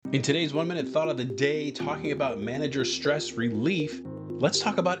In today's 1 minute thought of the day, talking about manager stress relief, let's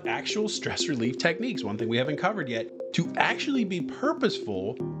talk about actual stress relief techniques. One thing we haven't covered yet to actually be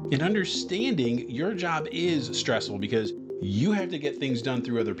purposeful in understanding your job is stressful because you have to get things done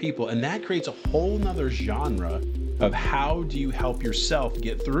through other people. And that creates a whole nother genre of how do you help yourself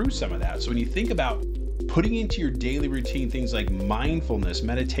get through some of that. So when you think about putting into your daily routine things like mindfulness,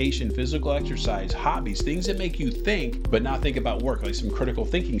 meditation, physical exercise, hobbies, things that make you think, but not think about work, like some critical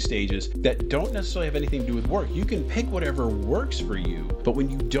thinking stages that don't necessarily have anything to do with work. You can pick whatever works for you. But when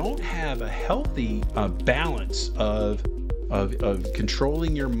you don't have a healthy balance of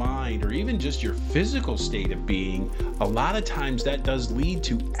controlling your mind or even just your physical state of being, a lot of times that does lead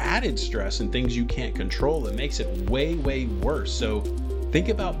to added stress and things you can't control. It makes it way, way worse. So think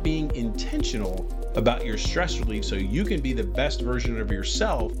about being intentional about your stress relief so you can be the best version of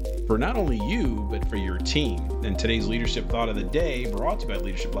yourself for not only you, but for your team. And today's leadership thought of the day, brought to you by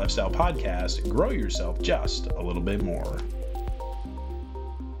Leadership Lifestyle Podcast, grow yourself just a little bit more.